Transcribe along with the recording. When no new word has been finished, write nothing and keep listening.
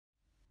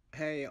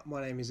Hey,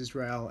 my name is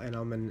Israel and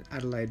I'm an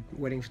Adelaide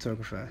wedding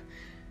photographer.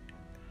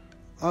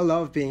 I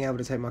love being able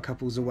to take my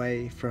couples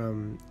away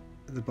from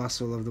the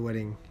bustle of the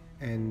wedding,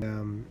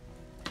 and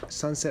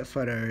sunset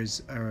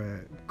photos are a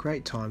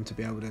great time to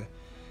be able to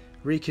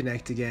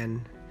reconnect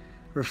again,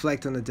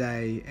 reflect on the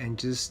day, and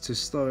just to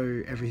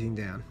slow everything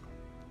down.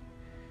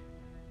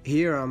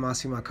 Here I'm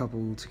asking my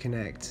couple to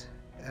connect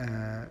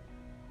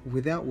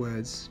without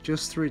words,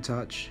 just through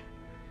touch,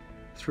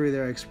 through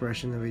their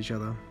expression of each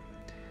other.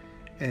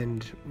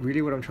 And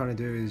really what I'm trying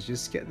to do is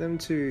just get them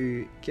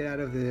to get out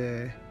of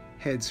their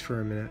heads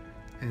for a minute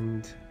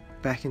and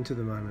back into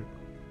the moment.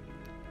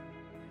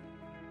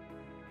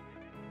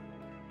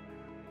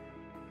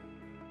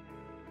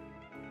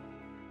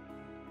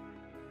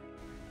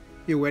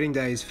 Your wedding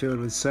day is filled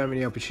with so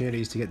many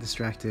opportunities to get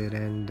distracted,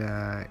 and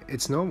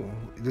it's normal.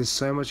 There's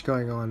so much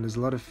going on, there's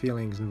a lot of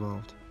feelings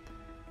involved.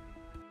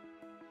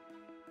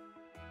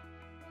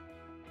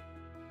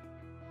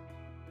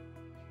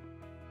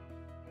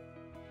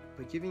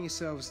 But giving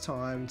yourselves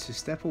time to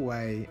step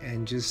away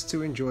and just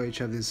to enjoy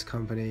each other's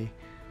company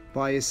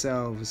by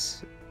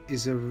yourselves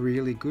is a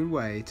really good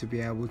way to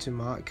be able to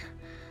mark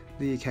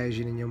the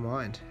occasion in your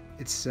mind.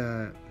 It's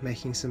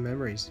making some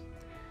memories.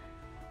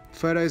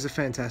 Photos are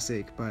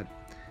fantastic, but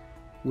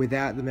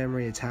without the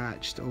memory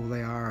attached, all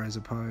they are is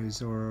a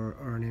pose or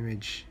an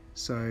image.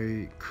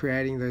 So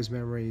creating those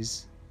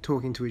memories,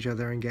 talking to each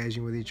other,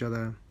 engaging with each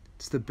other,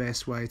 it's the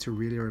best way to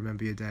really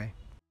remember your day.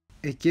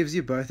 It gives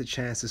you both a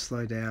chance to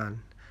slow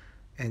down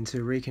and to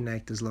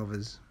reconnect as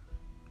lovers,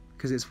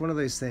 because it's one of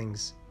those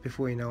things,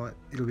 before you know it,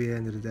 it'll be the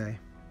end of the day.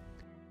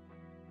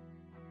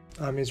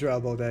 I'm Israel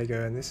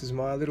Baldago, and this is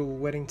my little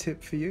wedding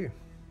tip for you.